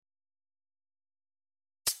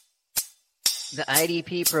The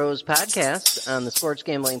IDP Pros podcasts on the Sports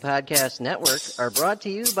Gambling Podcast Network are brought to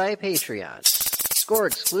you by Patreon. Score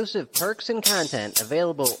exclusive perks and content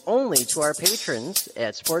available only to our patrons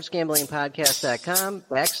at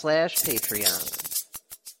sportsgamblingpodcast.com/Patreon.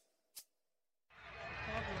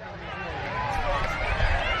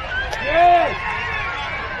 Yes!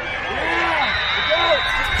 Yeah!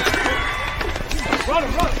 Run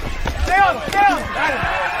him, run him! Stay on him, stay on him!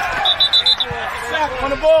 Sack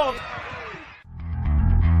on the ball!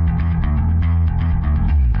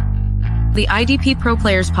 The IDP Pro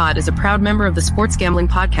Players Pod is a proud member of the Sports Gambling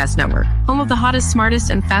Podcast Network, home of the hottest, smartest,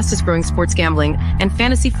 and fastest growing sports gambling and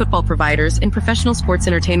fantasy football providers in professional sports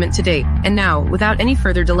entertainment to date. And now, without any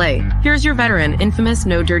further delay, here's your veteran, infamous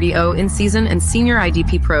No Dirty O in-season and senior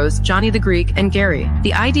IDP pros, Johnny the Greek and Gary,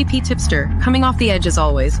 the IDP tipster, coming off the edge as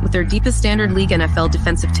always with their deepest standard league NFL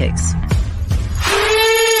defensive takes.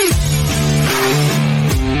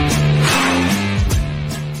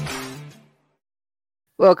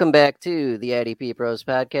 Welcome back to the IDP Pros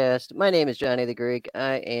Podcast. My name is Johnny the Greek.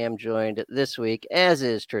 I am joined this week, as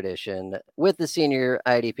is tradition, with the senior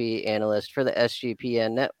IDP analyst for the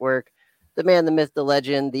SGPN network, the man, the myth, the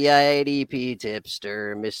legend, the IDP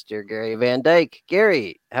tipster, Mr. Gary Van Dyke.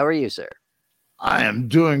 Gary, how are you, sir? I am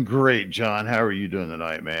doing great, John. How are you doing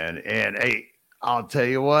tonight, man? And hey, I'll tell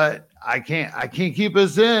you what, I can't keep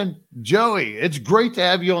us in. Joey, it's great to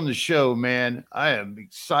have you on the show, man. I am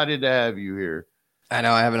excited to have you here. I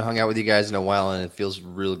know I haven't hung out with you guys in a while, and it feels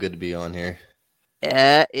real good to be on here.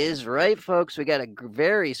 That is right, folks. We got a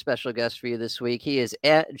very special guest for you this week. He is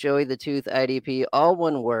at Joey the Tooth IDP, all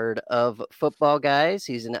one word, of football guys.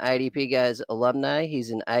 He's an IDP Guys alumni.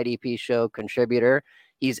 He's an IDP show contributor.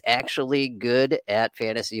 He's actually good at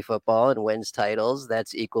fantasy football and wins titles.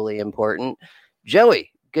 That's equally important.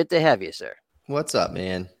 Joey, good to have you, sir. What's up,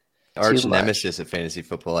 man? Arch nemesis at fantasy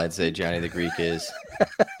football, I'd say Johnny the Greek is.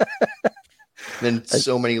 Been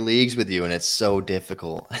so many leagues with you, and it's so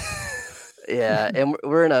difficult. Yeah, and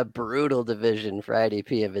we're in a brutal division for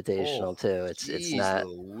IDP Invitational too. It's not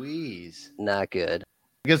Louise. Not good.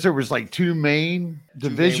 I guess there was like two main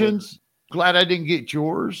divisions. Glad I didn't get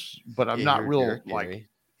yours, but I'm not real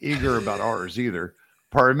eager about ours either.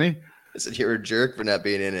 Pardon me? I said you're a jerk for not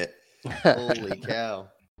being in it. Holy cow.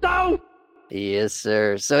 No! Yes,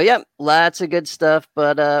 sir. So, yeah, lots of good stuff,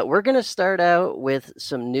 but we're going to start out with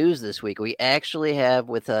some news this week. We actually have,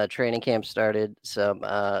 with training camp started, some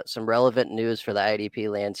relevant news for the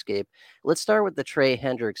IDP landscape. Let's start with the Trey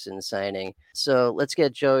Hendrickson signing. So let's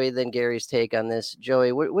get Joey, then Gary's take on this.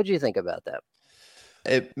 Joey, what do you think about that?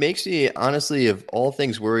 It makes me, honestly, of all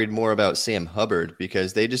things, worried more about Sam Hubbard,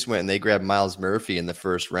 because they just went and they grabbed Myles Murphy in the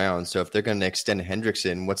first round. So if they're going to extend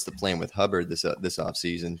Hendrickson, what's the plan with Hubbard this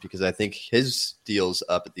offseason? Because I think his deal's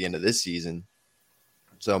up at the end of this season.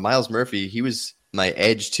 So Myles Murphy, he was my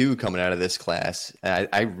edge too coming out of this class.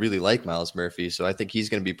 I really like Myles Murphy, so I think he's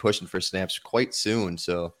going to be pushing for snaps quite soon.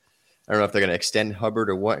 So I don't know if they're going to extend Hubbard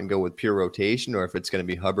or what and go with pure rotation, or if it's going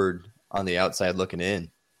to be Hubbard on the outside looking in.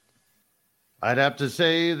 I'd have to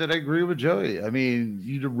say that I agree with Joey. I mean,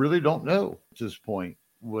 you really don't know at this point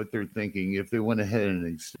what they're thinking if they went ahead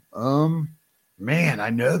and man,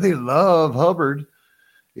 I know they love Hubbard,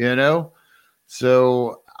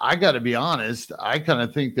 So I got to be honest. I kind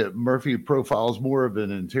of think that Murphy profiles more of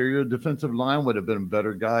an interior defensive line, would have been a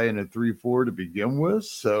better guy in a 3-4 to begin with.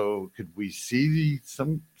 So could we see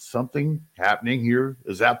something happening here?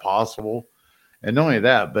 Is that possible? And not only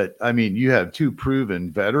that, but I mean, you have two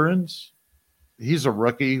proven veterans. He's a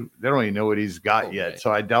rookie. They don't even know what he's got yet.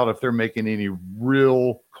 So I doubt if they're making any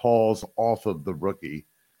real calls off of the rookie.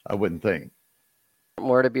 I wouldn't think.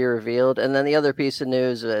 More to be revealed. And then the other piece of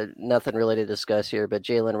news, nothing really to discuss here, but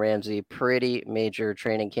Jalen Ramsey, pretty major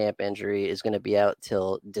training camp injury, is going to be out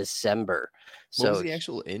till December. So what was the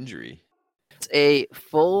actual injury? It's a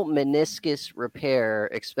full meniscus repair,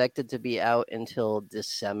 expected to be out until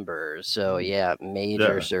December. So yeah,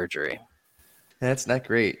 major surgery. That's not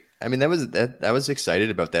great. I mean, I was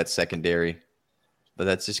excited about that secondary, but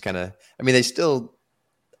that's just kind of, I mean, they still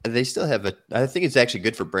have I think it's actually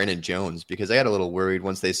good for Brandon Jones, because I got a little worried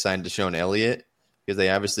once they signed Deshaun Elliott, because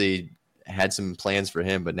they obviously had some plans for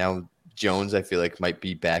him, but now Jones, I feel like, might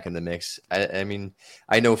be back in the mix. I mean,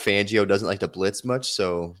 I know Fangio doesn't like to blitz much,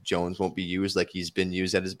 so Jones won't be used like he's been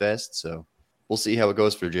used at his best. So we'll see how it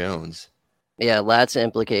goes for Jones. Yeah, lots of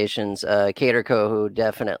implications. Cater Kohu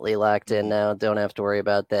definitely locked in now. Don't have to worry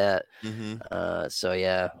about that. Mm-hmm. So,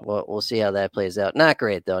 yeah, we'll see how that plays out. Not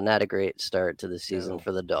great, though. Not a great start to the season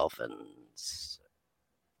for the Dolphins.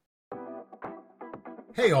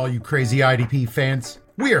 Hey, all you crazy IDP fans.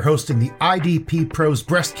 We are hosting the IDP Pros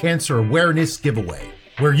Breast Cancer Awareness Giveaway.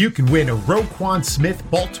 where you can win a Roquan Smith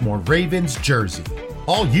Baltimore Ravens jersey.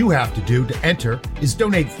 All you have to do to enter is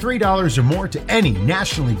donate $3 or more to any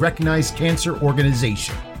nationally recognized cancer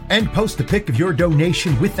organization and post a pic of your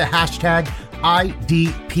donation with the hashtag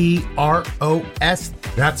IDPROS.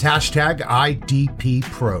 That's hashtag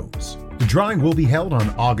IDPPros. The drawing will be held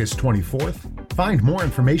on August 24th. Find more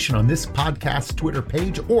information on this podcast Twitter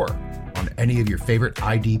page or on any of your favorite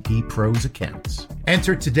IDP Pros accounts.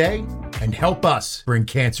 Enter today and help us bring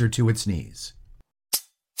cancer to its knees.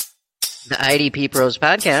 The IDP Pros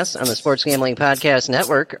podcast on the Sports Gambling Podcast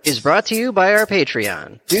Network is brought to you by our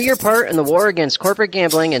Patreon. Do your part in the war against corporate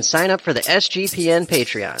gambling and sign up for the SGPN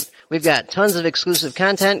Patreon. We've got tons of exclusive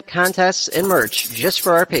content, contests, and merch just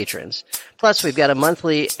for our patrons. Plus, we've got a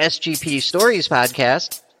monthly SGP Stories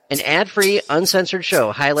podcast, an ad-free, uncensored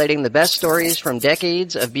show highlighting the best stories from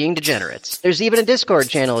decades of being degenerates. There's even a Discord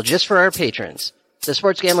channel just for our patrons. The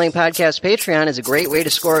Sports Gambling Podcast Patreon is a great way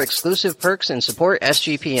to score exclusive perks and support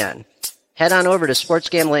SGPN. Head on over to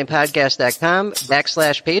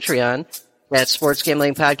sportsgamblingpodcast.com/Patreon. That's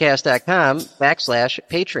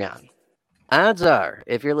sportsgamblingpodcast.com/Patreon. Odds are,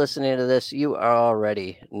 if you're listening to this, you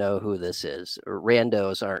already know who this is.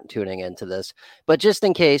 Randos aren't tuning into this. But just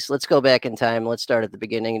in case, let's go back in time. Let's start at the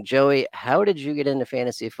beginning. Joey, how did you get into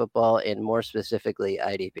fantasy football and more specifically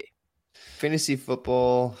IDP? Fantasy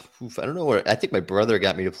football, I don't know where. I think my brother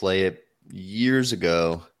got me to play it years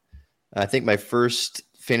ago. I think my first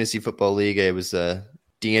fantasy football league, it was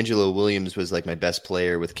D'Angelo Williams was like my best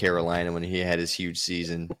player with Carolina when he had his huge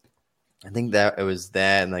season. I think that it was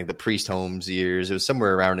that and like the Priest Holmes years. It was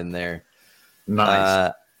somewhere around in there.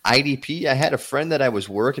 Nice. IDP, I had a friend that I was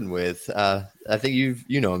working with. I think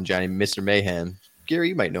you know him, Johnny, Mr. Mayhem. Gary,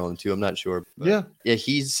 you might know him too. I'm not sure. Yeah. Yeah,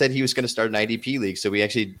 he said he was going to start an IDP league. So we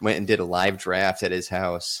actually went and did a live draft at his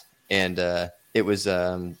house. And it was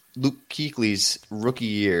Luke Kuechly's rookie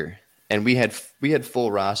year. And we had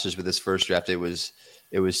full rosters with this first draft. It was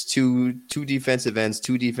two defensive ends,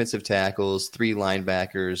 2 defensive tackles, 3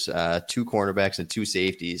 linebackers, 2 cornerbacks, and 2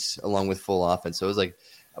 safeties, along with full offense. So it was like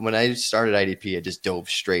when I started IDP, I just dove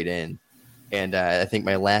straight in. And I think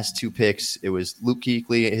my last 2 picks, it was Luke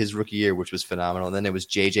Kuechly, his rookie year, which was phenomenal. And then it was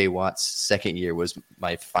J.J. Watt's second year was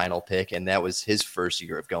my final pick, and that was his first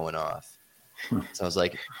year of going off. So I was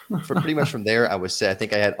like, pretty much from there, I was set. I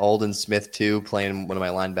think I had Alden Smith, too, playing one of my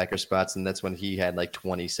linebacker spots, and that's when he had like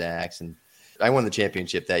 20 sacks. And I won the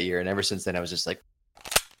championship that year, and ever since then, I was just like,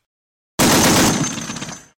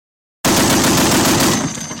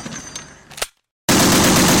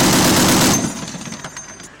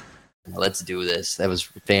 let's do this. That was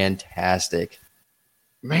fantastic.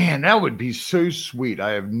 Man, that would be so sweet.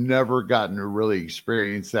 I have never gotten to really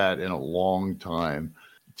experience that in a long time.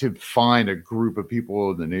 To find a group of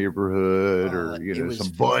people in the neighborhood or, some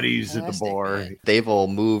buddies at the bar. Man. They've all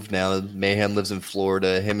moved now. Mayhem lives in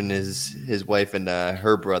Florida. Him and his wife and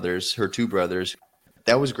her 2 brothers.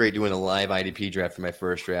 That was great doing a live IDP draft for my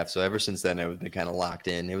first draft. So ever since then, I've been kind of locked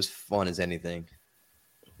in. It was fun as anything.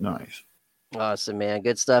 Nice. Awesome, man.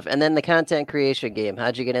 Good stuff. And then the content creation game.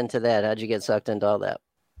 How'd you get into that? How'd you get sucked into all that?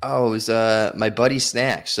 Oh, it was my buddy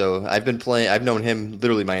Snack. So I've known him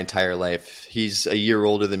literally my entire life. He's a year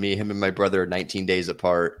older than me. Him and my brother are 19 days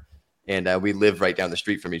apart. And we live right down the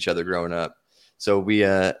street from each other growing up. So we,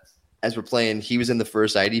 as we're playing, he was in the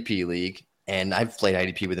first IDP league. And I've played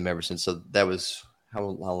IDP with him ever since. So that was how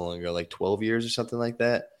long ago? Like 12 years or something like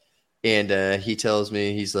that. And he tells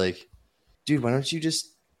me, he's like, dude, why don't you just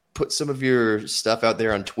put some of your stuff out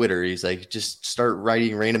there on Twitter? He's like, just start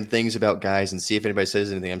writing random things about guys and see if anybody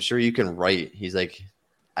says anything. I'm sure you can write. He's like,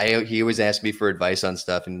 he always asked me for advice on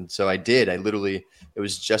stuff. And so I did. It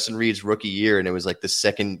was Justin Reed's rookie year. And it was like the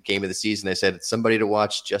second game of the season. I said, somebody to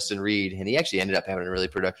watch Justin Reed. And he actually ended up having a really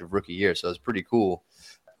productive rookie year. So it was pretty cool.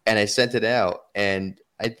 And I sent it out and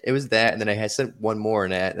it was that. And then I had sent one more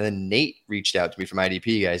and then Nate reached out to me from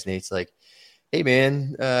IDP guys. Nate's like, hey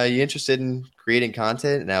man, you interested in creating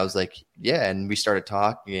content? And I was like, yeah. And we started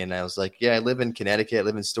talking and I was like, yeah, I live in Connecticut. I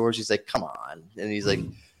live in Storrs. He's like, come on. And he's like,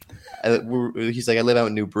 I live out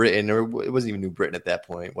in New Britain, or it wasn't even New Britain at that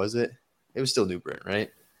point. Was it? It was still New Britain, right?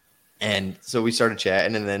 And so we started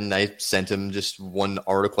chatting and then I sent him just one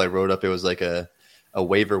article I wrote up. It was like a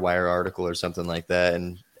waiver wire article or something like that.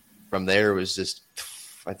 And from there it was just,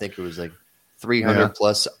 I think it was like 300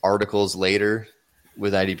 plus articles later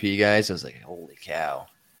with IDP guys. I was like, holy cow.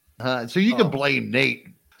 So you can blame Nate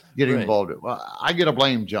getting involved. Well, I get to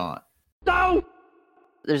blame John. No!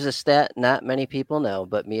 There's a stat not many people know,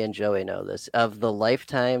 but me and Joey know this. Of the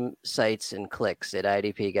lifetime sites and clicks at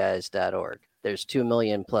idpguys.org, there's 2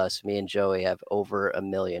 million plus. Me and Joey have over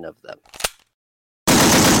 1 million of them.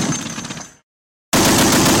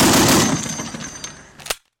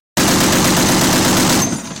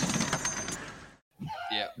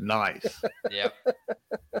 Nice. Yep.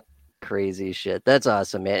 Crazy shit. That's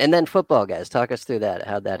awesome, man. And then football guys, talk us through that.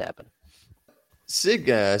 How'd that happen?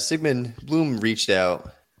 Sigmund Bloom reached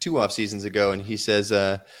out 2 off seasons ago, and he says,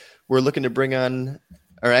 we're looking to bring on,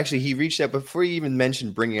 or actually he reached out before he even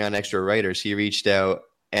mentioned bringing on extra writers. He reached out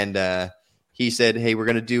and he said, hey, we're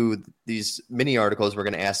going to do these mini articles.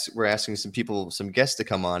 We're asking some people, some guests to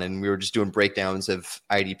come on. And we were just doing breakdowns of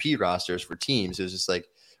IDP rosters for teams. It was just like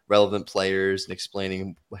relevant players and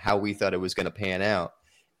explaining how we thought it was going to pan out.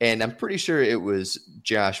 And I'm pretty sure it was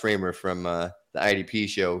Josh Raymer from the IDP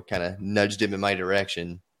show kind of nudged him in my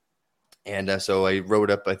direction. And so I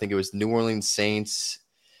wrote up, I think it was New Orleans Saints.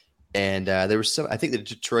 And there was I think the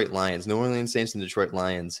Detroit Lions, New Orleans Saints and Detroit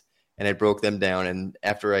Lions. And I broke them down. And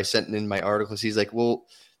after I sent in my articles, he's like, well,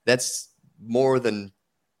 that's more than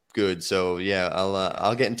good. So yeah,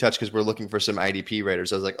 I'll get in touch because we're looking for some IDP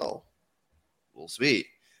writers. I was like, oh, well, sweet.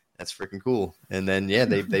 That's freaking cool. And then, yeah,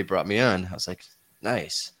 they brought me on. I was like,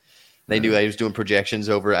 nice. They knew I was doing projections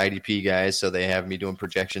over IDP guys. So they have me doing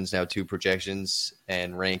projections now, 2 projections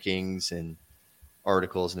and rankings and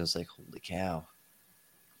articles. And it's like, holy cow.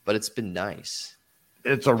 But it's been nice.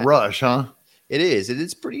 It's a rush, huh? It is. It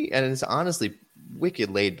is pretty, and it's honestly wicked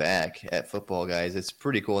laid back at Football Guys. It's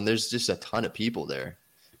pretty cool, and there's just a ton of people there.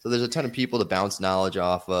 So there's a ton of people to bounce knowledge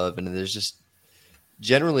off of, and there's just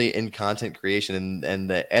generally in content creation, and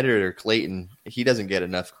the editor Clayton, he doesn't get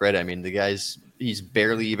enough credit. I mean, the guy's he's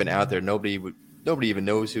barely even out there. Nobody even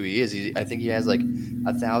knows who he is. I think he has like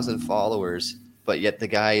 1,000 followers, but yet the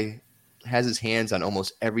guy has his hands on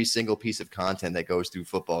almost every single piece of content that goes through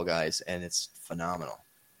Football Guys, and it's phenomenal.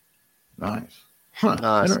 Nice. Huh.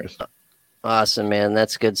 Awesome. Awesome, man.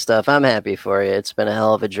 That's good stuff. I'm happy for you. It's been a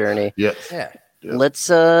hell of a journey. Yes. Yeah.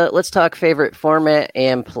 Let's talk favorite format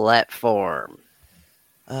and platform.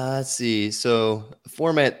 Let's see. So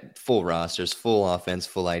format, full rosters, full offense,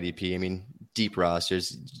 full IDP. I mean, deep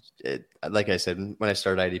rosters. Like I said, when I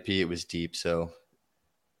started IDP, it was deep. So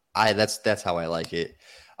that's how I like it.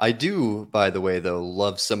 I do, by the way, though,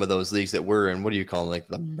 love some of those leagues that we're in. What do you call them? Like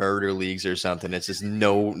the murder leagues or something. It's just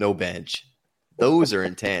no bench. Those are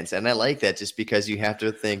intense. And I like that just because you have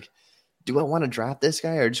to think, do I want to drop this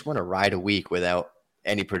guy or just want to ride a week without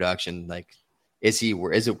any production? Like, is it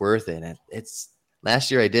worth it? It's last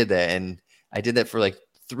year I did that, and I did that for like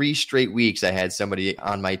 3 straight weeks. I had somebody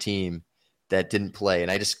on my team that didn't play, and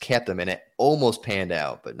I just kept them, and it almost panned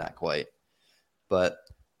out, but not quite. But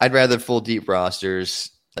I'd rather full deep rosters,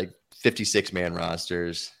 like 56-man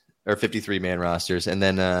rosters or 53-man rosters. And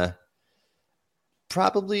then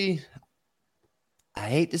probably, I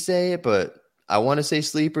hate to say it, but I want to say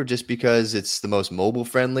sleeper just because it's the most mobile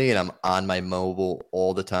friendly and I'm on my mobile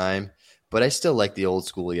all the time. But I still like the old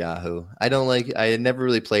school Yahoo. I never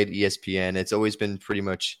really played ESPN. It's always been pretty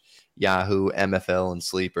much Yahoo, MFL, and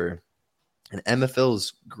sleeper. And MFL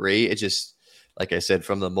is great. It just, like I said,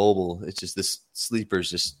 from the mobile, it's just this sleeper is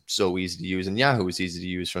just so easy to use, and Yahoo is easy to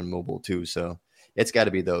use from mobile too. So it's got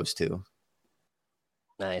to be those 2.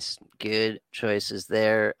 Nice. Good choices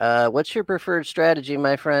there. What's your preferred strategy,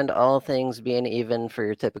 my friend? All things being even for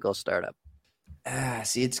your typical startup.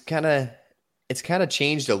 See, it's kind of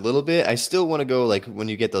changed a little bit. I still want to go like when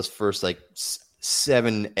you get those first like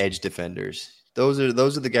 7 edge defenders. Those are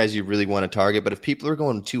the guys you really want to target. But if people are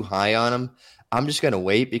going too high on them, I'm just going to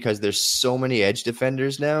wait because there's so many edge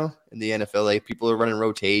defenders now in the NFL. Like people are running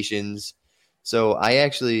rotations. So I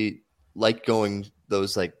actually like going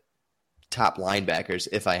those like top linebackers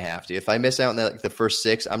if I have to. If I miss out on that, like the first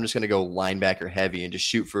 6, I'm just going to go linebacker heavy and just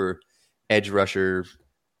shoot for edge rusher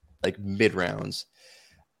like mid rounds.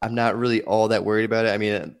 I'm not really all that worried about it. I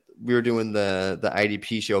mean, we were doing the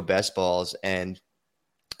IDP show best balls, and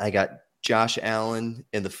I got Josh Allen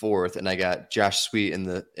in the 4th, and I got Josh Sweet in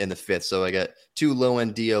the 5th. So I got 2 low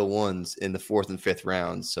end DL1s in the 4th and 5th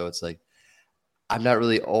rounds. So it's like I'm not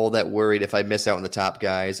really all that worried if I miss out on the top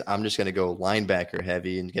guys. I'm just going to go linebacker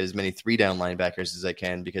heavy and get as many 3-down linebackers as I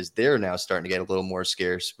can because they're now starting to get a little more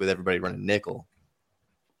scarce with everybody running nickel.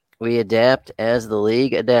 We adapt as the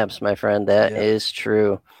league adapts, my friend. That is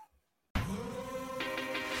true.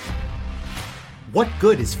 What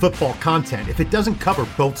good is football content if it doesn't cover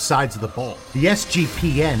both sides of the ball? The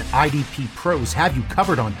SGPN IDP pros have you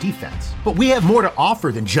covered on defense, but we have more to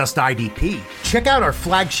offer than just IDP. Check out our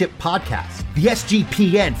flagship podcast, the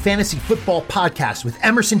SGPN Fantasy Football Podcast with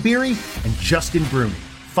Emerson Beery and Justin Bruni.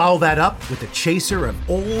 Follow that up with a chaser of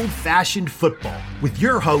old-fashioned football with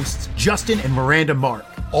your hosts, Justin and Miranda Mark.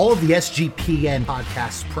 All of the SGPN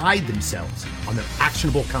podcasts pride themselves on their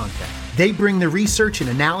actionable content. They bring the research and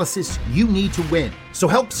analysis you need to win. So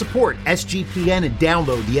help support SGPN and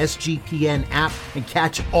download the SGPN app and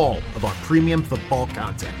catch all of our premium football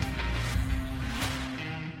content.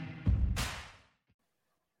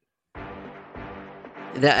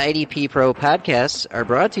 The IDP Pro podcasts are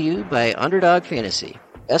brought to you by Underdog Fantasy.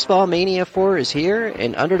 Best Ball Mania 4 is here,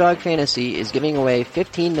 and Underdog Fantasy is giving away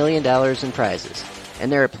 $15 million in prizes.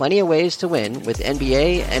 And there are plenty of ways to win with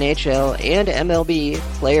NBA, NHL, and MLB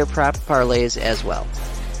player prop parlays as well.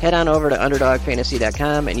 Head on over to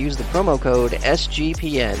UnderdogFantasy.com and use the promo code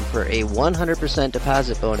SGPN for a 100%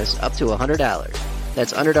 deposit bonus up to $100.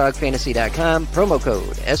 That's UnderdogFantasy.com, promo code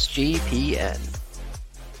SGPN.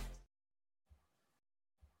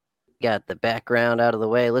 Got the background out of the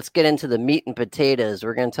way. Let's get into the meat and potatoes.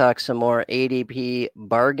 We're going to talk some more ADP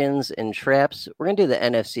bargains and traps. We're going to do the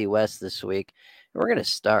NFC West this week. We're going to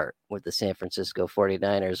start with the San Francisco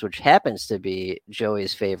 49ers, which happens to be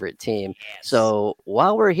Joey's favorite team. Yes. So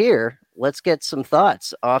while we're here, let's get some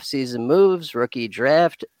thoughts. Off-season moves, rookie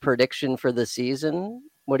draft, prediction for the season.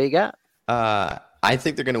 What do you got? I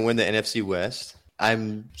think they're going to win the NFC West.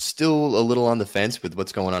 I'm still a little on the fence with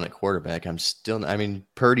what's going on at quarterback.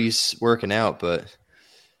 Purdy's working out, but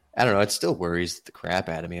I don't know. It still worries the crap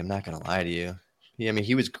out of me. I'm not going to lie to you.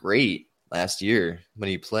 He was great last year when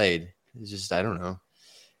he played. It's just, I don't know.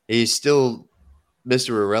 He's still Mr.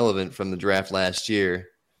 Irrelevant from the draft last year,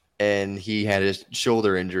 and he had a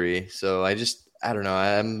shoulder injury. So I don't know.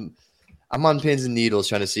 I'm on pins and needles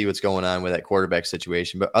trying to see what's going on with that quarterback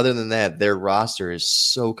situation. But other than that, their roster is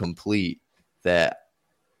so complete that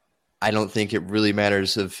I don't think it really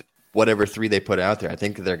matters of whatever three they put out there. I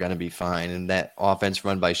think they're going to be fine. And that offense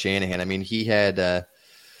run by Shanahan, he had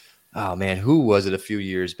who was it a few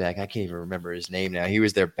years back? I can't even remember his name now. He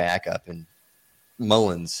was their backup, and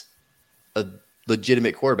Mullins, a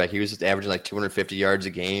legitimate quarterback. He was just averaging like 250 yards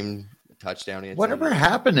a game, a touchdown. Whatever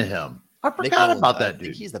happened to him? I forgot about that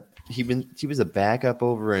dude. He was a backup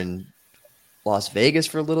over in Las Vegas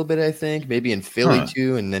for a little bit, I think, maybe in Philly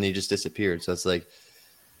too, and then he just disappeared. So it's like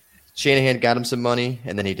Shanahan got him some money,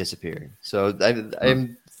 and then he disappeared. So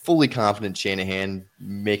I'm fully confident Shanahan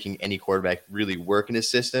making any quarterback really work in his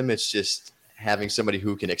system. It's just having somebody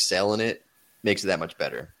who can excel in it makes it that much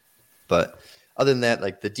better. But other than that,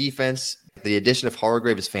 like the defense, the addition of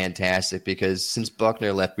Hargrave is fantastic because since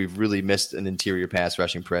Buckner left, we've really missed an interior pass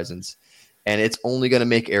rushing presence. And it's only going to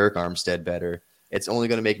make Eric Armstead better. It's only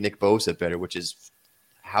going to make Nick Bosa better, which is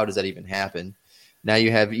how does that even happen? Now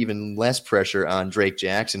you have even less pressure on Drake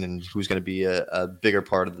Jackson, and who's going to be a bigger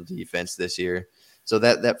part of the defense this year. So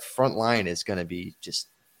that front line is going to be just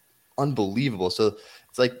unbelievable. So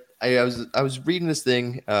it's like I was reading this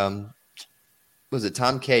thing. Was it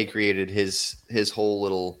Tom Kay created his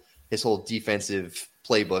whole defensive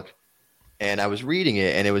playbook, and I was reading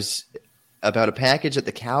it, and it was about a package that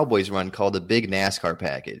the Cowboys run called the Big NASCAR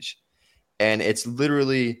package. And it's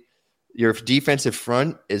literally your defensive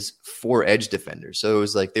front is 4 edge defenders. So it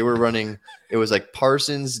was like they were running – it was like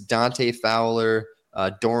Parsons, Dante Fowler,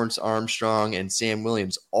 Dorrance Armstrong, and Sam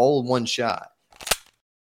Williams all in one shot.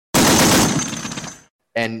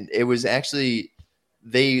 And it was actually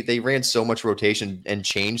they ran so much rotation and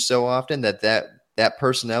changed so often that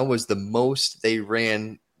personnel was the most they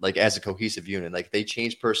ran like as a cohesive unit. Like they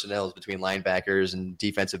changed personnel between linebackers and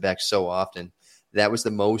defensive backs so often. That was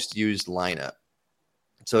the most used lineup.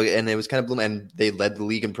 So, and it was kind of blooming, and they led the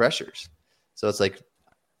league in pressures. So it's like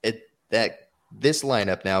this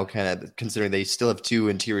lineup now, kind of considering they still have 2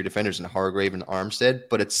 interior defenders in Hargrave and Armstead,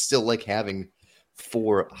 but it's still like having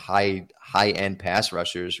 4 high end pass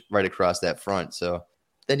rushers right across that front. So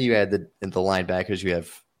then you add the linebackers, you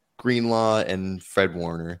have Greenlaw and Fred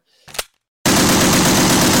Warner,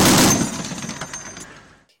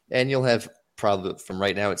 and you'll have probably from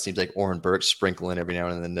right now, it seems like Oren Burke sprinkling every now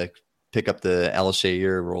and then to pick up the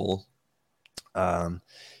Al-Shaair role.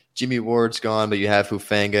 Jimmy Ward's gone, but you have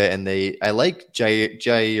Hufanga, and I like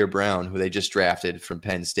Jair Brown, who they just drafted from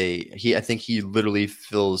Penn State. I think he literally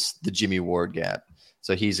fills the Jimmy Ward gap.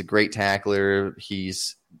 So he's a great tackler.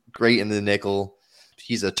 He's great in the nickel.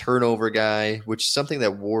 He's a turnover guy, which is something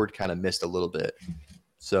that Ward kind of missed a little bit.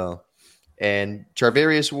 So, and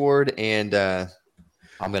Charvarius Ward and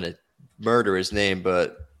I'm going to murder his name,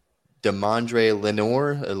 but De'Amondre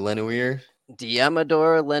Lenoir.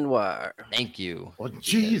 Diamador Lenoir. Thank you. Oh,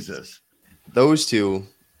 Jesus. Those two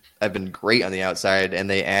have been great on the outside, and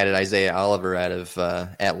they added Isaiah Oliver out of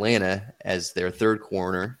Atlanta as their third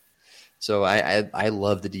corner. So I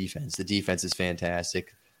love the defense. The defense is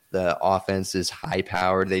fantastic. The offense is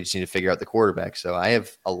high-powered. They just need to figure out the quarterback. So I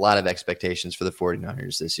have a lot of expectations for the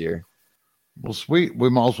 49ers this year. Well, sweet. We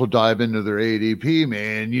might also dive into their ADP,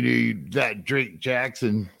 man. You need that Drake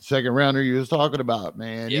Jackson second rounder you was talking about,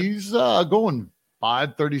 man. Yep. He's going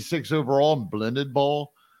 536 overall in blended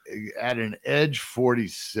ball at an edge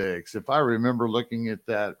 46. If I remember looking at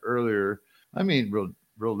that earlier, I mean,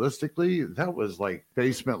 realistically, that was like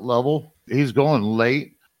basement level. He's going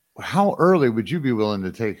late. How early would you be willing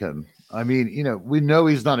to take him? I mean, we know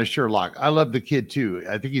he's not a sure lock. I love the kid too.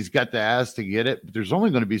 I think he's got the ass to get it, but there's only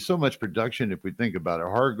going to be so much production if we think about it.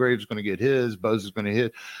 Hargrave's going to get his, Buzz is going to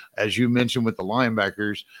hit. As you mentioned with the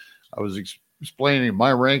linebackers, I was explaining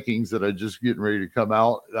my rankings that I just getting ready to come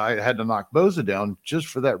out. I had to knock Boza down just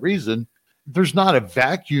for that reason. There's not a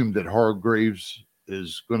vacuum that Hargraves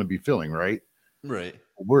is going to be filling, right? Right.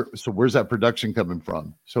 Where's that production coming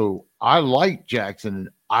from? So I like Jackson.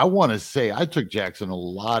 I want to say I took Jackson a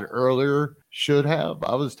lot earlier. Should have.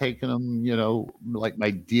 I was taking him, like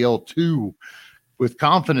my DL2 with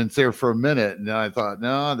confidence there for a minute. And then I thought,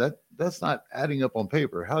 no, that's not adding up on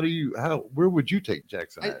paper. Where would you take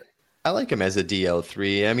Jackson at? I like him as a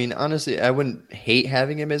DL3. I mean, honestly, I wouldn't hate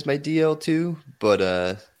having him as my DL2,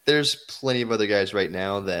 but there's plenty of other guys right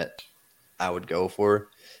now that I would go for.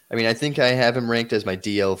 I mean, I think I have him ranked as my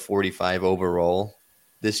DL45 overall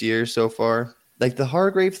this year so far. Like the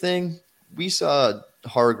Hargrave thing, we saw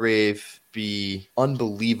Hargrave be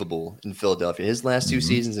unbelievable in Philadelphia. His last two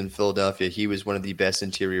seasons in Philadelphia, he was one of the best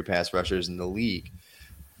interior pass rushers in the league.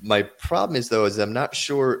 My problem is I'm not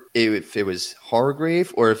sure if it was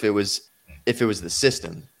Hargrave or if it was the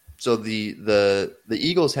system. So the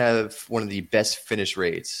Eagles have one of the best finish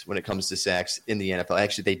rates when it comes to sacks in the NFL.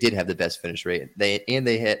 Actually, they did have the best finish rate. They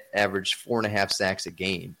had averaged 4.5 sacks a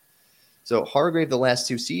game. So Hargrave, the last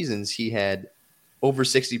two seasons, he had over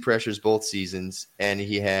 60 pressures both seasons, and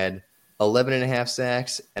he had 11.5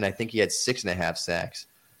 sacks, and I think he had 6.5 sacks.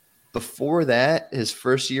 Before that, his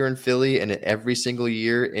first year in Philly and every single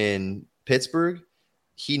year in Pittsburgh,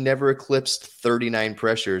 he never eclipsed 39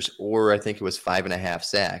 pressures, or I think it was 5.5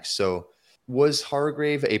 sacks. So was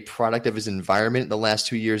Hargrave a product of his environment the last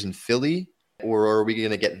 2 years in Philly, or are we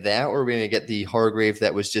going to get that, or are we going to get the Hargrave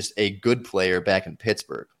that was just a good player back in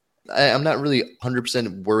Pittsburgh? I'm not really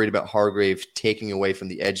 100% worried about Hargrave taking away from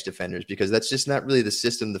the edge defenders because that's just not really the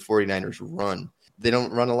system the 49ers run. They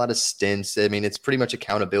don't run a lot of stints. I mean, it's pretty much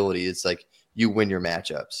accountability. It's like you win your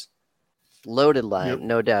matchups. Loaded line,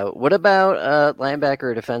 no doubt. What about linebacker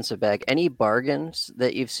or defensive back? Any bargains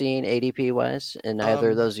that you've seen ADP-wise in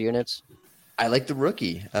either of those units? I like the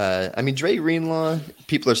rookie. I mean, Dre Greenlaw,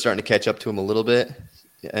 people are starting to catch up to him a little bit.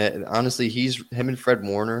 Honestly, him and Fred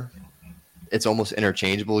Warner, it's almost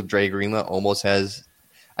interchangeable. Dre Greenlaw almost has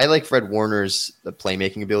 – I like Fred Warner's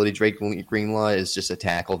playmaking ability. Dre Greenlaw is just a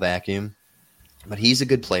tackle vacuum. But he's a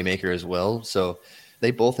good playmaker as well. So they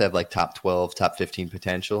both have like top 12, top 15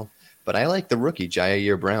 potential. But I like the rookie,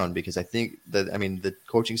 Jair Brown, because I think the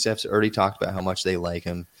coaching staff's already talked about how much they like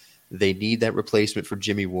him. They need that replacement for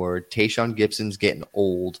Jimmy Ward. Tayshaun Gibson's getting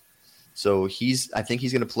old. So I think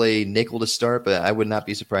he's going to play nickel to start, but I would not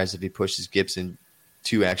be surprised if he pushes Gibson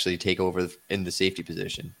to actually take over in the safety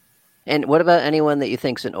position. And what about anyone that you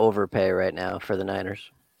think's an overpay right now for the Niners?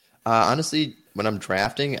 Honestly, when I'm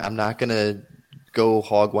drafting, I'm not going to go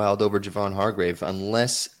hog wild over Javon Hargrave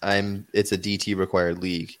unless it's a DT required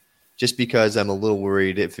league. Just because I'm a little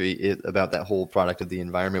worried about that whole product of the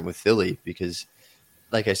environment with Philly, because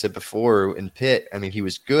like I said before in Pitt, I mean, he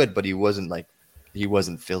was good, but he wasn't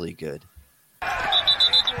Philly good.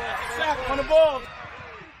 Sack on the ball.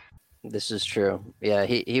 This is true. Yeah,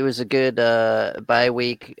 he was a good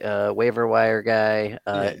bye-week waiver wire guy,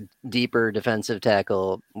 deeper defensive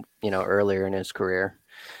tackle, earlier in his career.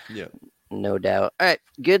 Yeah. No doubt. All right,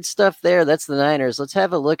 good stuff there. That's the Niners. Let's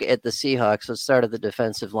have a look at the Seahawks. Let's start at the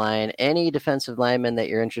defensive line. Any defensive linemen that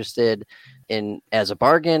you're interested in as a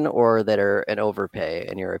bargain or that are an overpay,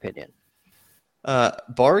 in your opinion?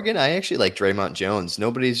 Bargain, I actually like Draymond Jones.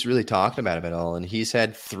 Nobody's really talking about him at all, and he's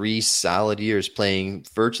had 3 solid years playing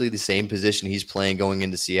virtually the same position he's playing going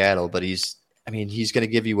into Seattle, but he's going to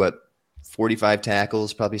give you, 45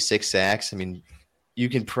 tackles, probably 6 sacks. I mean, you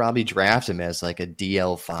can probably draft him as like a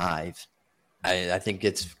DL5. I think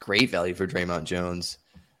it's great value for Draymond Jones.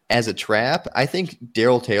 As a trap, I think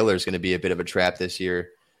Darrell Taylor is going to be a bit of a trap this year.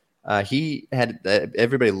 He had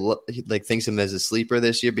everybody thinks him as a sleeper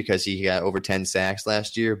this year because he got over 10 sacks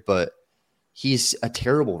last year, but he's a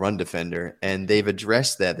terrible run defender, and they've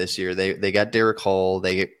addressed that this year. They got Derek Hall,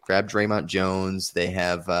 they grabbed Draymond Jones, they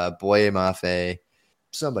have Boye Mafe,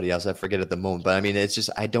 somebody else I forget at the moment, but I mean it's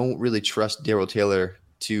just I don't really trust Darrell Taylor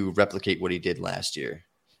to replicate what he did last year.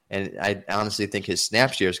 And I honestly think his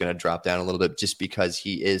snap share is going to drop down a little bit just because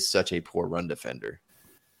he is such a poor run defender.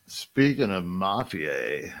 Speaking of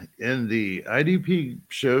Mafia, in the IDP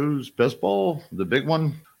shows best ball, the big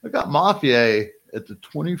one, I got Mafia at the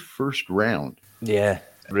 21st round. Yeah,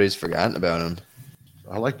 everybody's forgotten about him.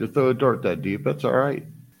 I like to throw a dart that deep. That's all right.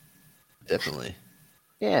 Definitely.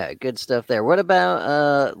 Yeah, good stuff there. What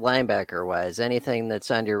about linebacker wise? Anything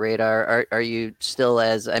that's on your radar? Are you still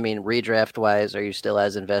redraft wise, are you still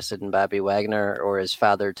as invested in Bobby Wagner, or is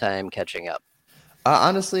Father Time catching up?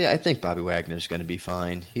 Honestly, I think Bobby Wagner's going to be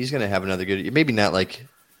fine. He's going to have another good, maybe not like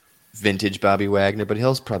vintage Bobby Wagner, but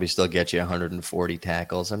he'll probably still get you 140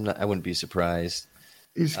 tackles. I wouldn't be surprised.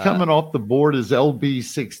 He's coming off the board as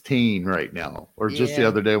LB16 right now, or just the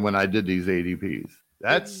other day when I did these ADPs.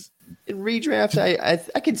 That's in redraft.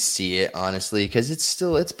 I can see it honestly because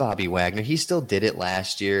it's Bobby Wagner. He still did it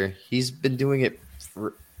last year. He's been doing it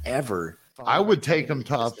forever. I would take him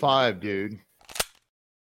top 5, dude.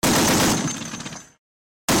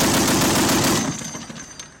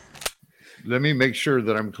 Let me make sure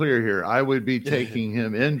that I'm clear here. I would be taking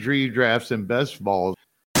him in drafts and best balls.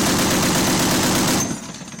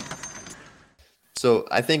 So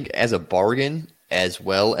I think as a bargain as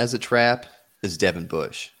well as a trap is Devin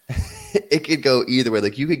Bush. It could go either way.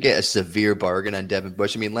 Like you could get a severe bargain on Devin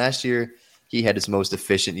Bush. I mean, last year he had his most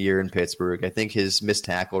efficient year in Pittsburgh. I think his missed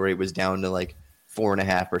tackle rate was down to like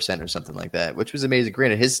 4.5% or something like that, which was amazing.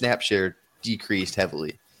 Granted, his snap share decreased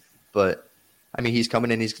heavily, but I mean, he's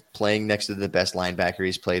coming in, he's playing next to the best linebacker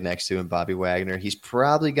he's played next to in Bobby Wagner. He's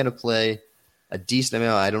probably going to play a decent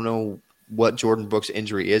amount. I don't know what Jordan Brooks'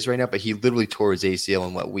 injury is right now, but he literally tore his ACL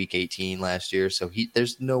in week 18 last year. So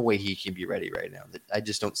there's no way he can be ready right now. I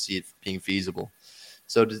just don't see it being feasible.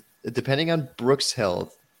 So depending on Brooks'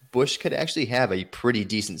 health, Bush could actually have a pretty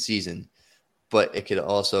decent season, but it could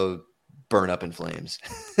also burn up in flames.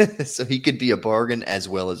 So he could be a bargain as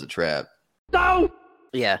well as a trap. No!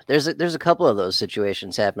 Yeah, there's a couple of those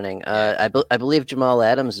situations happening. I believe Jamal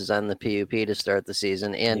Adams is on the PUP to start the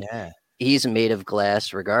season, and he's made of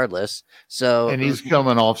glass regardless. So, and he's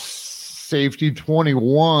coming off safety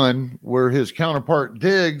 21, where his counterpart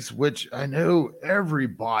Diggs, which I know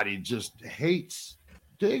everybody just hates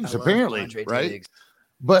Diggs, apparently, right? Diggs.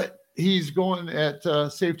 But he's going at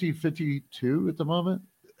safety 52 at the moment.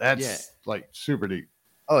 That's like super deep.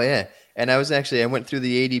 Oh yeah, and I went through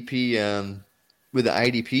the ADP. With the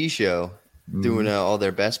IDP show doing all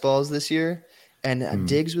their best balls this year, and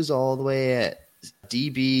Diggs was all the way at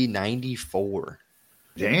DB 94.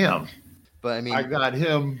 Damn. But I mean, I got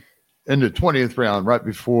him in the 20th round right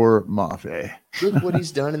before Mafe. Look what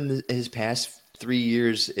he's done in his past 3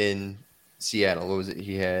 years in Seattle. What was it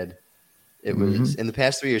he had? It was in the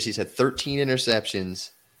past 3 years, he's had 13 interceptions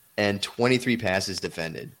and 23 passes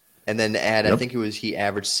defended. And then to add, I think he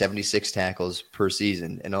averaged 76 tackles per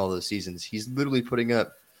season in all those seasons. He's literally putting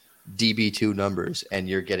up DB2 numbers, and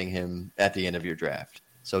you're getting him at the end of your draft.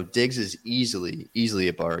 So Diggs is easily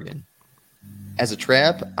a bargain. As a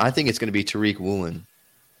trap, I think it's going to be Tariq Woolen.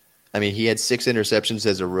 I mean, he had 6 interceptions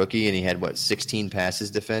as a rookie, and he had, 16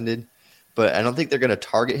 passes defended. But I don't think they're going to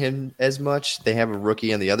target him as much. They have a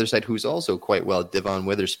rookie on the other side who's also quite well, Devon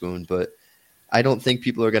Witherspoon, but I don't think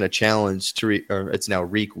people are going to challenge Tariq, or it's now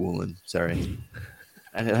Reek Woolen. Sorry,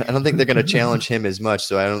 I don't think they're going to challenge him as much.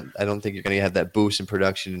 So I don't think you're going to have that boost in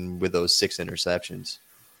production with those 6 interceptions.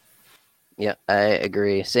 Yeah, I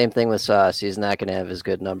agree. Same thing with Sauce. He's not going to have as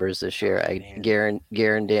good numbers this year. I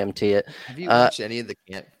guarantee it. Have you watched any of the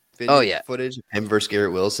camp footage of him versus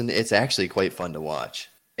Garrett Wilson? It's actually quite fun to watch.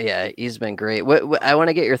 Yeah, he's been great. What I want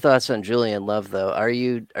to get your thoughts on Julian Love, though. Are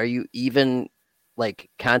you even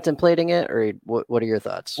contemplating it, or what are your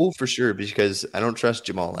thoughts? Oh, for sure, because I don't trust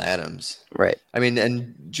Jamal Adams. Right. I mean,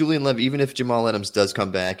 and Julian Love, even if Jamal Adams does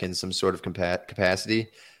come back in some sort of capacity,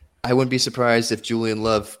 I wouldn't be surprised if Julian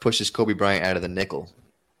Love pushes Kobe Bryant out of the nickel.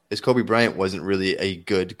 Because Kobe Bryant wasn't really a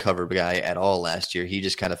good cover guy at all last year. He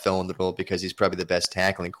just kind of fell in the role because he's probably the best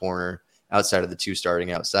tackling corner outside of the 2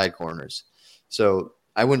 starting outside corners. So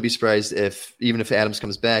I wouldn't be surprised even if Adams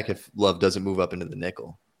comes back, if Love doesn't move up into the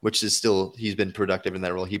nickel, which is still, he's been productive in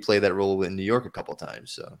that role. He played that role in New York a couple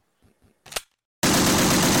times. So,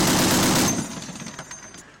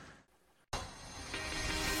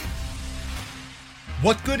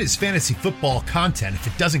 what good is fantasy football content if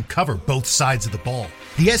it doesn't cover both sides of the ball?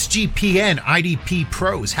 The SGPN IDP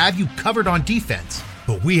pros have you covered on defense,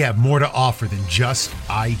 but we have more to offer than just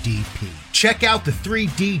IDP. Check out the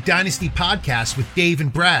 3D Dynasty podcast with Dave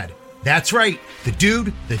and Brad. That's right, the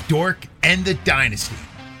dude, the dork, and the dynasty.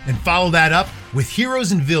 And follow that up with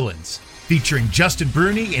Heroes and Villains, featuring Justin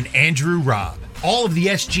Bruni and Andrew Robb. All of the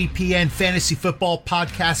SGPN fantasy football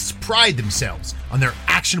podcasts pride themselves on their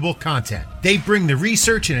actionable content. They bring the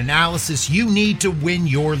research and analysis you need to win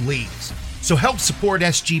your leagues. So help support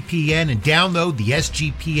SGPN and download the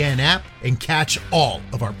SGPN app and catch all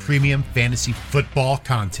of our premium fantasy football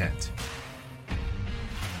content.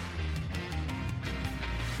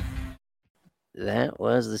 That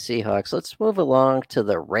was the Seahawks. Let's move along to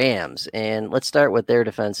the Rams, and let's start with their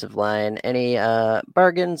defensive line. Any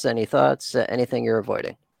bargains, any thoughts, anything you're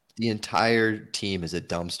avoiding? The entire team is a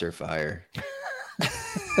dumpster fire.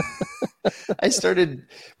 I started,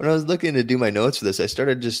 when I was looking to do my notes for this, I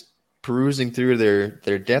started just perusing through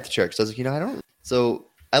their depth charts. I was like, so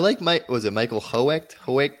I like Michael Hoek.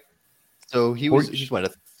 So he's what,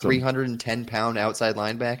 a 310-pound outside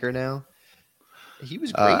linebacker now? He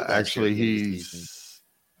was great. Actually,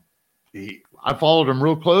 I followed him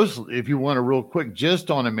real close. If you want a real quick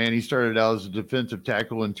gist on him, man, he started out as a defensive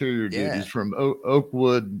tackle interior dude. He's from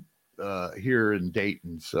Oakwood here in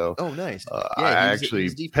Dayton. So, nice. I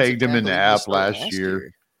actually pegged him in the app last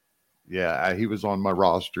year. Yeah, he was on my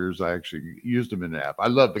rosters. I actually used him in the app. I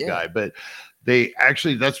love the guy, but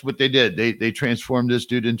that's what they did. They transformed this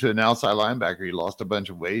dude into an outside linebacker. He lost a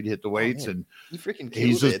bunch of weight, hit the weights, and he freaking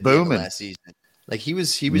he's just booming last season. Like he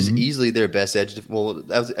was easily their best edge. Well,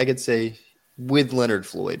 I could say with Leonard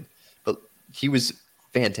Floyd, but he was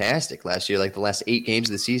fantastic last year. Like the last 8 games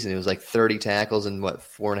of the season, it was like 30 tackles and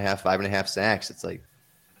 5.5 sacks. It's like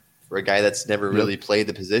for a guy that's never really played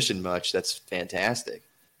the position much, that's fantastic.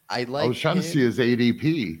 I was trying to see his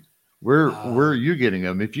ADP. Where are you getting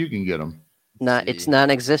him if you can get him? It's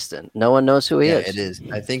non-existent. No one knows who he is. It is.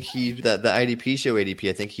 I think the IDP show ADP.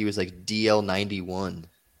 I think he was like DL 91.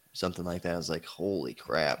 Something like that. I was like, holy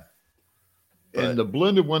crap. And the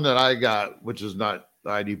blended one that I got, which is not the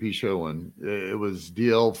IDP show one, it was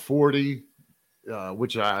DL 40,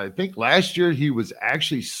 which I think last year he was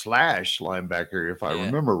actually slash linebacker, if I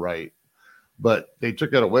remember right. But they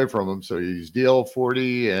took that away from him. So he's DL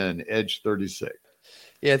 40 and edge 36.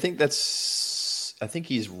 Yeah, I think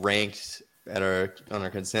he's ranked on our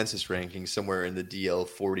consensus ranking somewhere in the DL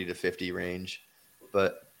 40 to 50 range.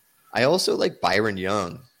 But I also like Byron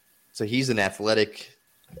Young. So he's an athletic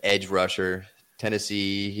edge rusher.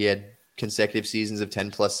 Tennessee, he had consecutive seasons of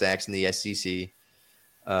 10-plus sacks in the SEC.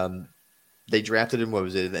 They drafted him,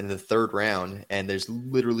 in the 3rd round, and there's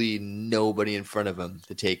literally nobody in front of him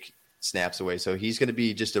to take snaps away. So he's going to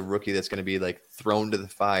be just a rookie that's going to be like thrown to the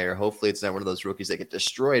fire. Hopefully it's not one of those rookies that get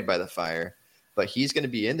destroyed by the fire, but he's going to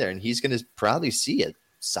be in there, and he's going to probably see a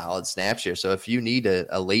solid snap share. So if you need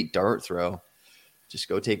a late dart throw, just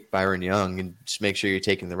go take Byron Young and just make sure you're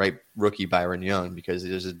taking the right rookie Byron Young, because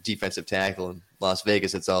there's a defensive tackle in Las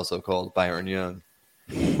Vegas that's also called Byron Young.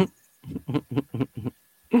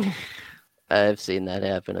 I've seen that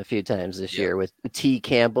happen a few times this year with T.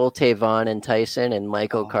 Campbell, Tavon, and Tyson, and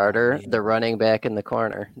Michael Carter, the running back in the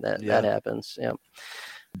corner. That happens. Yeah.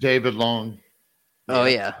 David Long. Oh,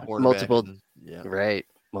 yeah. Multiple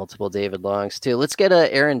David Longs, too. Let's get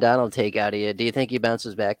a Aaron Donald take out of you. Do you think he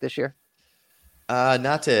bounces back this year?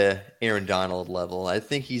 Not to Aaron Donald level. I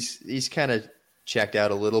think he's kind of checked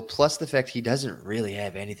out a little. Plus the fact he doesn't really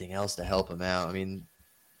have anything else to help him out. I mean,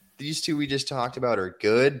 these two we just talked about are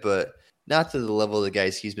good, but not to the level of the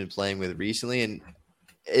guys he's been playing with recently. And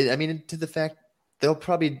to the fact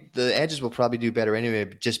the edges will probably do better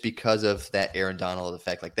anyway, just because of that Aaron Donald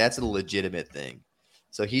effect. Like that's a legitimate thing.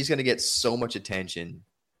 So he's going to get so much attention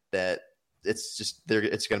that it's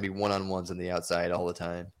going to be one-on-ones on the outside all the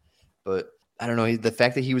time. But I don't know. The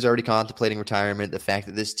fact that he was already contemplating retirement, the fact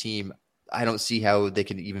that this team, I don't see how they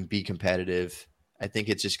can even be competitive. I think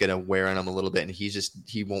it's just going to wear on him a little bit, and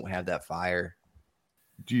he won't have that fire.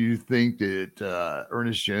 Do you think that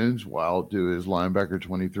Ernest Jones will outdo his linebacker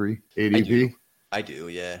 23 ADP? I do,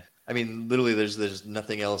 yeah. I mean, literally, there's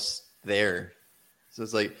nothing else there. So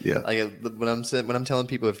it's like, when I'm telling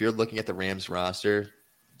people, if you're looking at the Rams roster,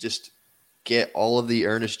 just get all of the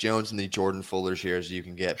Ernest Jones and the Jordan Fuller shares you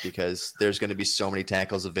can get, because there's going to be so many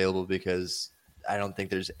tackles available, because I don't think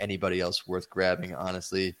there's anybody else worth grabbing,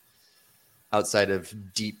 honestly, outside of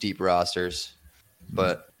deep rosters.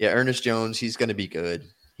 But yeah, Ernest Jones, he's going to be good.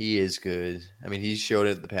 He is good. I mean, he's showed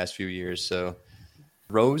it the past few years. So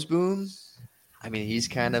Roseboom, I mean, he's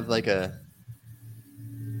kind of like a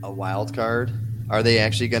wild card. Are they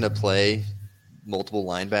actually going to play multiple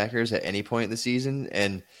linebackers at any point in the season?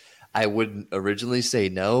 And I would originally say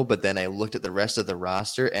no, but then I looked at the rest of the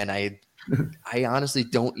roster, and I honestly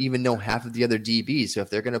don't even know half of the other DBs. So if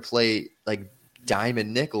they're going to play like dime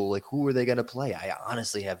and nickel, like who are they going to play? I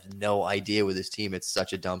honestly have no idea with this team. It's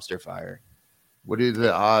such a dumpster fire. What are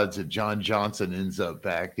the odds that John Johnson ends up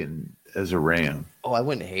back as a Ram? Oh, I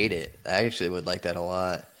wouldn't hate it. I actually would like that a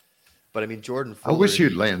lot. But I mean, Jordan I Fuller. wish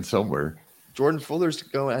he'd land somewhere. Jordan Fuller's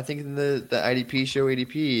going, I think in the IDP show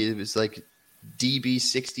ADP, it was like DB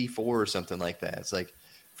 64 or something like that. It's like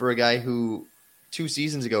for a guy who 2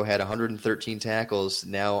 seasons ago had 113 tackles,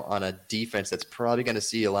 now on a defense that's probably going to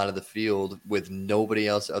see a lot of the field with nobody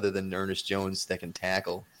else other than Ernest Jones that can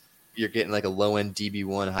tackle. You're getting like a low-end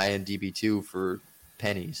DB1, high-end DB2 for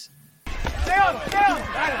pennies. Stay on him.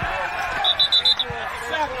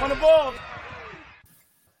 Sack on the ball.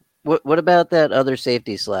 What about that other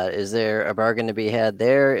safety slot? Is there a bargain to be had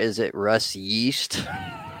there? Is it Russ Yeast?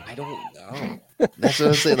 I don't know. That's what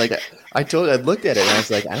I'm saying. Like I looked at it and I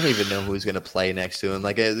was like, I don't even know who's going to play next to him.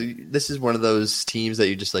 Like this is one of those teams that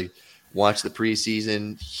you just like watch the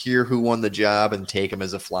preseason, hear who won the job, and take him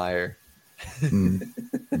as a flyer. And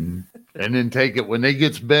then take it when they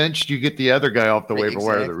gets benched. You get the other guy off the waiver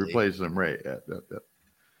wire that replaces him. Right? Yeah.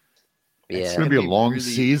 It's going to be a long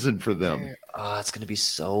season for them. Oh, it's going to be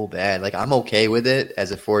so bad. Like, I'm okay with it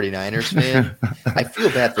as a 49ers fan. I feel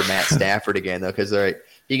bad for Matt Stafford again, though, because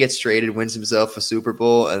he gets traded, wins himself a Super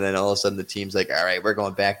Bowl, and then all of a sudden the team's like, all right, we're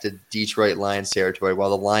going back to Detroit Lions territory while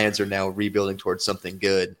the Lions are now rebuilding towards something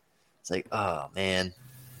good. It's like, oh, man.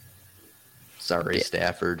 Sorry,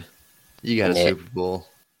 Stafford. You got a Super Bowl.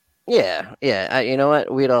 Yeah. You know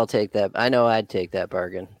what? We'd all take that. I know I'd take that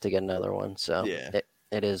bargain to get another one. So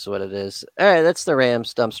it is what it is. All right, that's the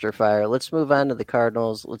Rams dumpster fire. Let's move on to the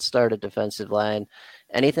Cardinals. Let's start a defensive line.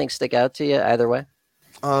 Anything stick out to you either way?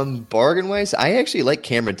 Bargain wise, I actually like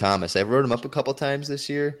Cameron Thomas. I wrote him up a couple times this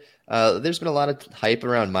year. There's been a lot of hype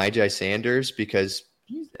around Myjai Sanders because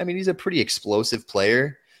he's a pretty explosive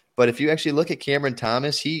player. But if you actually look at Cameron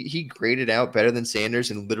Thomas, he graded out better than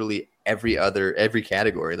Sanders in literally every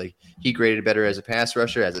category. Like he graded better as a pass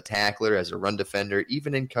rusher, as a tackler, as a run defender,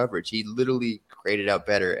 even in coverage. He literally graded out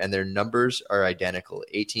better, and their numbers are identical: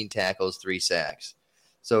 18 tackles, 3 sacks.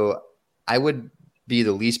 So I would be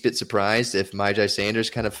the least bit surprised if Myjai Sanders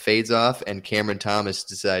kind of fades off and Cameron Thomas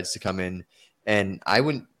decides to come in. And I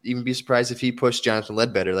wouldn't even be surprised if he pushed Jonathan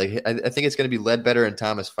Ledbetter. Like I think it's going to be Ledbetter and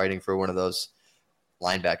Thomas fighting for one of those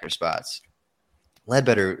linebacker spots.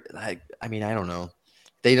 Ledbetter, I don't know.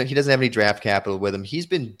 He doesn't have any draft capital with him. He's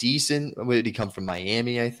been decent. Where did he come from?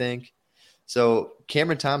 Miami, I think. So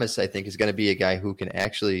Cameron Thomas, I think, is going to be a guy who can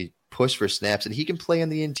actually push for snaps, and he can play on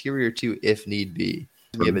the interior too if need be.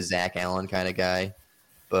 We have a Zach Allen kind of guy,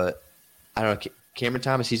 but I don't know. Cameron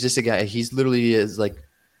Thomas, he's just a guy. He's literally his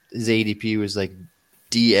ADP was like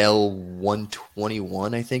DL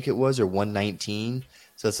 121, I think it was, or 119.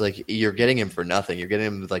 So it's like you're getting him for nothing. You're getting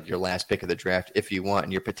him like your last pick of the draft if you want,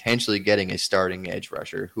 and you're potentially getting a starting edge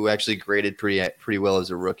rusher who actually graded pretty well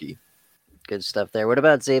as a rookie. Good stuff there. What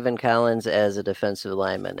about Zaven Collins as a defensive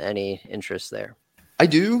lineman? Any interest there? I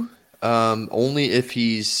do, only if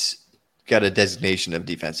he's got a designation of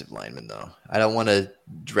defensive lineman, though. I don't want to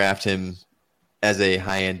draft him as a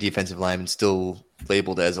high-end defensive lineman still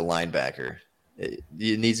labeled as a linebacker. It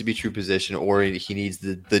needs to be true position, or he needs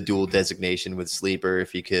the dual designation with sleeper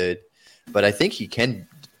if he could. But I think he can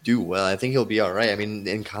do well. I think he'll be all right. I mean,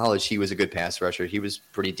 in college, he was a good pass rusher. He was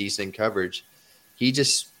pretty decent in coverage. He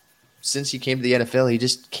just, since he came to the NFL, he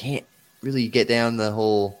just can't really get down the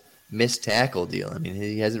whole missed tackle deal. I mean,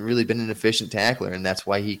 he hasn't really been an efficient tackler, and that's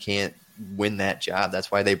why he can't win that job. That's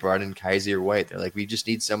why they brought in Kaiser White. They're like, we just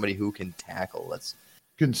need somebody who can tackle.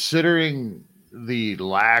 Considering the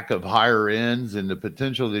lack of higher ends and the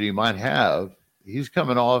potential that he might have, he's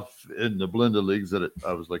coming off in the blended leagues that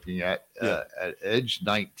I was looking at edge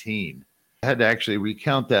 19. I had to actually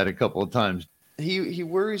recount that a couple of times. He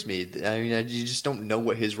worries me. I mean, you just don't know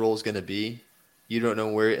what his role is going to be. You don't know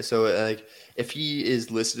where. So, like, if he is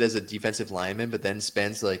listed as a defensive lineman, but then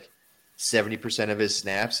spends like 70% of his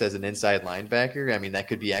snaps as an inside linebacker, I mean, that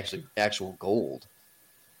could be actual gold.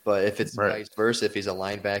 But if it's vice versa, if he's a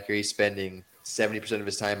linebacker, he's spending 70% of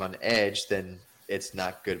his time on edge, then it's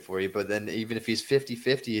not good for you. But then even if he's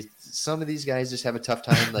 50-50, some of these guys just have a tough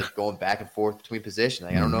time like going back and forth between position.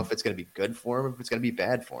 Like, I don't know if it's going to be good for him or if it's going to be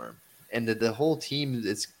bad for him. And the whole team,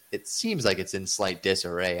 it seems like it's in slight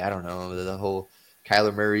disarray. I don't know. The whole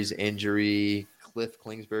Kyler Murray's injury, Cliff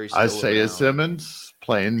Kingsbury. Isaiah Simmons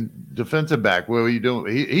playing defensive back. What are you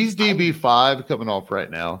doing? He's DB5 coming off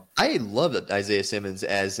right now. I love Isaiah Simmons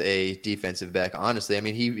as a defensive back, honestly. I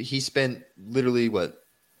mean, he spent literally,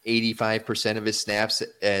 85% of his snaps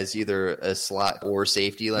as either a slot or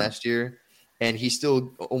safety last year, and he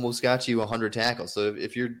still almost got you 100 tackles. So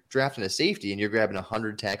if you're drafting a safety and you're grabbing a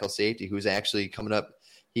 100 tackle safety who's actually coming up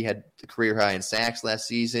He had the career high in sacks last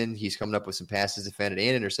season. He's coming up with some passes defended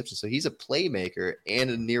and interceptions. So he's a playmaker and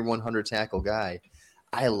a near 100 tackle guy.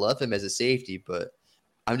 I love him as a safety, but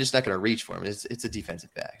I'm just not going to reach for him. It's a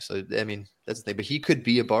defensive back. So, I mean, that's the thing. But he could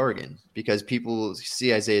be a bargain because people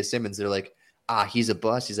see Isaiah Simmons. They're like, he's a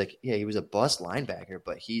bust. He's like, yeah, he was a bust linebacker,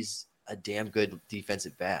 but he's a damn good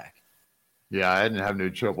defensive back. Yeah, I didn't have no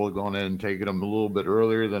trouble going in and taking him a little bit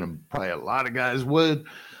earlier than probably a lot of guys would.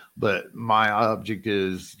 But my object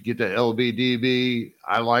is get the LBDB.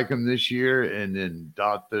 I like him this year, and then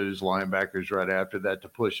dot those linebackers right after that to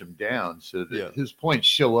push him down so that his points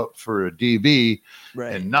show up for a DB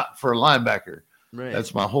and not for a linebacker. Right.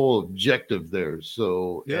 That's my whole objective there.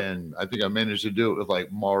 So, and I think I managed to do it with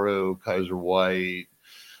like Morrow, Kaiser White,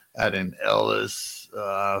 Adam Ellis,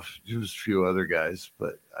 just a few other guys.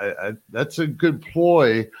 But I that's a good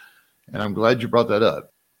ploy, and I'm glad you brought that up.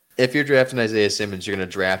 If you're drafting Isaiah Simmons, you're going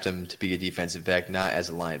to draft him to be a defensive back, not as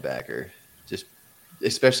a linebacker, just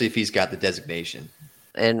especially if he's got the designation.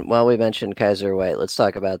 And while we mentioned Kaiser White, let's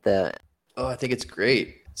talk about that. Oh, I think it's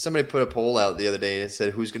great. Somebody put a poll out the other day that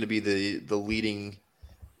said who's going to be the leading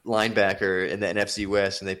linebacker in the NFC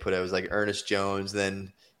West, and they put it was like Ernest Jones,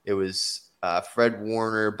 then it was Fred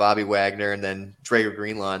Warner, Bobby Wagner, and then Drager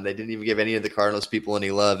Greenlaw. They didn't even give any of the Cardinals people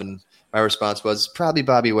any love, and my response was probably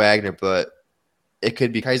Bobby Wagner, but it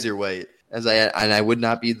could be Kaiser White. And I would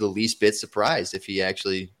not be the least bit surprised if he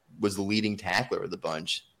actually was the leading tackler of the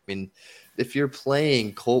bunch. I mean, if you're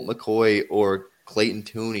playing Colt McCoy or Clayton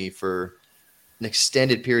Tooney for an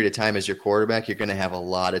extended period of time as your quarterback, you're going to have a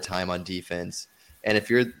lot of time on defense. And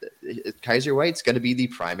if you're Kaiser White's going to be the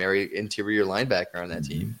primary interior linebacker on that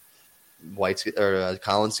team.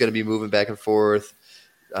 Collins is going to be moving back and forth.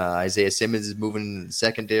 Isaiah Simmons is moving in the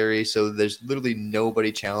secondary. So there's literally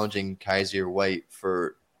nobody challenging Kaiser White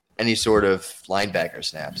for any sort of linebacker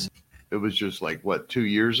snaps. It was just like, 2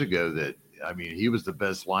 years ago that, I mean, he was the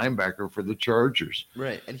best linebacker for the Chargers.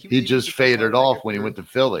 Right. And he just faded off when he went to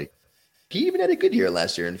Philly. He even had a good year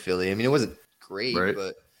last year in Philly. I mean, it wasn't great,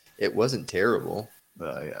 but it wasn't terrible.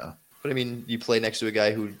 Yeah. But, I mean, you play next to a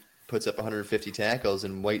guy who puts up 150 tackles,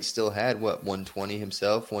 and White still had, 120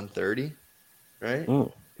 himself, 130, right?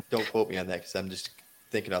 Don't quote me on that because I'm just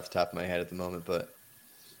thinking off the top of my head at the moment. But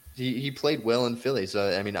he played well in Philly.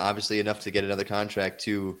 So, I mean, obviously enough to get another contract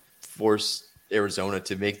to force Arizona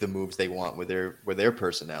to make the moves they want with their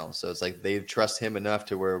personnel. So it's like they trust him enough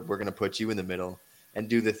to where we're going to put you in the middle and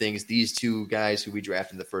do the things these two guys who we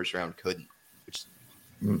drafted in the first round couldn't, which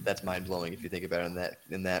that's mind-blowing if you think about it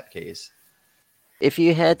in that case. If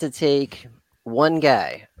you had to take one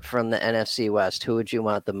guy from the NFC West, who would you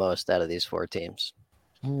want the most out of these four teams?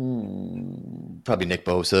 Probably Nick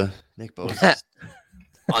Bosa. Nick Bosa.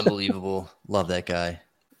 Unbelievable. Love that guy.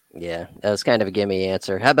 Yeah, that was kind of a gimme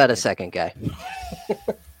answer. How about a second guy?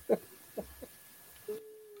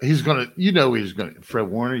 He's gonna Fred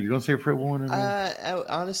Warner. You gonna say Fred Warner?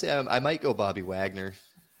 Honestly, I might go Bobby Wagner.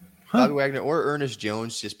 Bobby Wagner or Ernest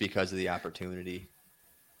Jones just because of the opportunity.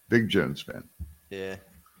 Big Jones fan. Yeah.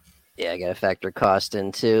 Yeah, I got to factor cost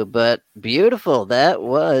in too. But beautiful. That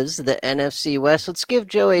was the NFC West. Let's give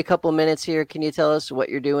Joey a couple minutes here. Can you tell us what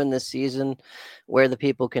you're doing this season, where the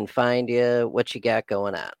people can find you, what you got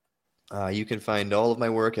going on? You can find all of my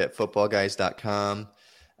work at footballguys.com.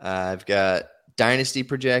 I've got dynasty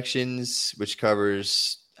projections, which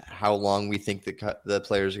covers how long we think the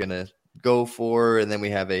players are going to go for. And then we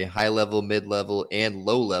have a high level, mid level, and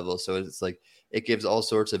low level. So it's like it gives all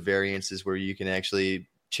sorts of variances where you can actually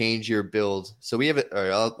change your build. So we have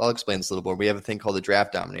I'll explain this a little more. We have a thing called the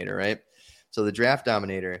Draft Dominator, right? So the Draft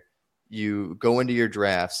Dominator, you go into your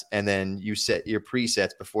drafts and then you set your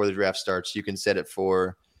presets before the draft starts. You can set it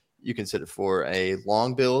for a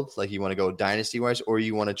long build, like you want to go dynasty wise, or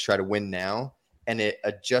you want to try to win now, and it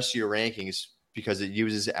adjusts your rankings because it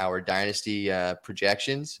uses our dynasty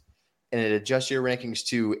projections, and it adjusts your rankings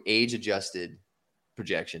to age adjusted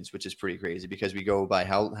projections, which is pretty crazy because we go by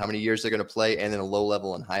how many years they're going to play and then a low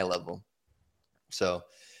level and high level. So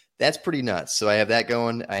that's pretty nuts. So I have that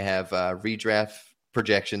going. I have redraft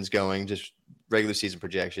projections going, just regular season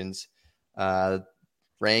projections,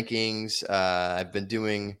 rankings. I've been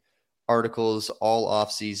doing articles all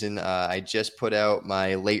off season. I just put out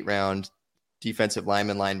my late round defensive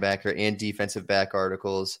lineman, linebacker, and defensive back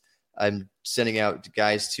articles. I'm sending out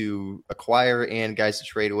guys to acquire and guys to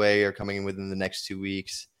trade away are coming in within the next 2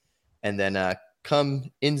 weeks. And then come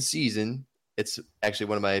in season, it's actually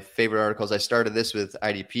one of my favorite articles. I started this with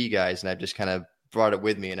IDP guys, and I've just kind of brought it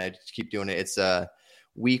with me, and I just keep doing it. It's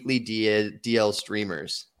weekly DL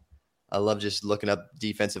streamers. I love just looking up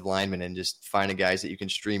defensive linemen and just finding guys that you can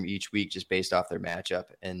stream each week just based off their matchup.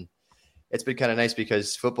 And it's been kind of nice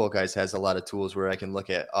because Football Guys has a lot of tools where I can look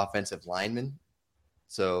at offensive linemen.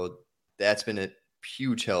 So that's been a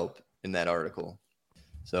huge help in that article.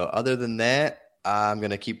 So other than that, I'm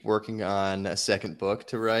going to keep working on a second book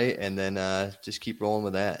to write and then just keep rolling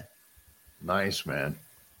with that. Nice, man.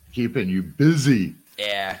 Keeping you busy.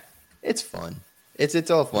 Yeah, it's fun. It's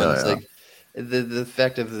all fun. Yeah, it's yeah. like the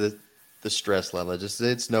effect of the stress level.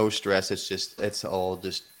 It's no stress. It's all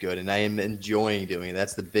just good. And I am enjoying doing it.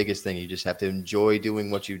 That's the biggest thing. You just have to enjoy doing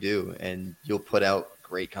what you do and you'll put out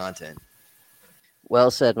great content.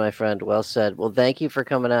 Well said, my friend. Well said. Well, thank you for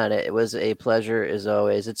coming on. It was a pleasure as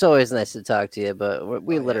always. It's always nice to talk to you, but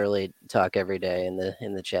we literally talk every day in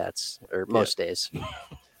the chats, or most days.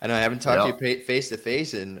 I know I haven't talked to you face to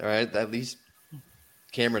face and at least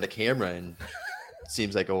camera to camera, and it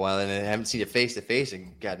seems like a while, and I haven't seen you face to face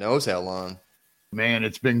in God knows how long. Man,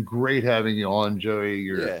 it's been great having you on, Joey.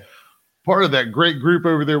 You're part of that great group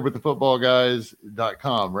over there with the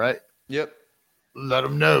footballguys.com, right? Yep. Let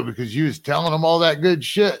them know, because you was telling them all that good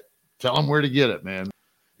shit. Tell them where to get it, man.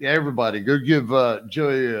 Yeah, everybody, go give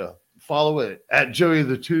Joey a follow it at Joey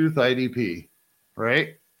the Tooth IDP,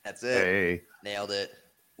 right? That's it. Hey. Nailed it.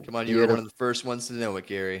 Come on, you were one of the first ones to know it,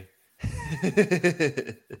 Gary.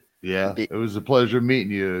 Yeah, it was a pleasure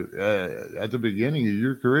meeting you at the beginning of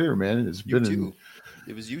your career, man. It was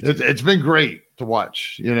you too. It's been great to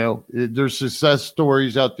watch. You know, there's success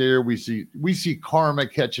stories out there. We see karma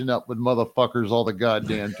catching up with motherfuckers all the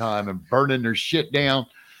goddamn time and burning their shit down.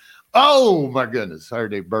 Oh my goodness, how are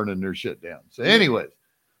they burning their shit down? So, anyways,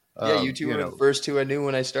 you two were the first two I knew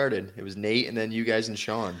when I started. It was Nate, and then you guys and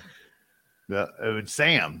Sean. Yeah, and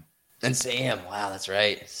Sam. And Sam. Wow, that's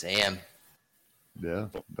right, Sam. Yeah,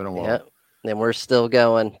 been a while. Yeah, and we're still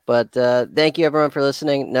going. But thank you, everyone, for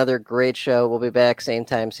listening. Another great show. We'll be back same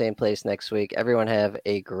time, same place next week. Everyone have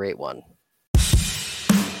a great one.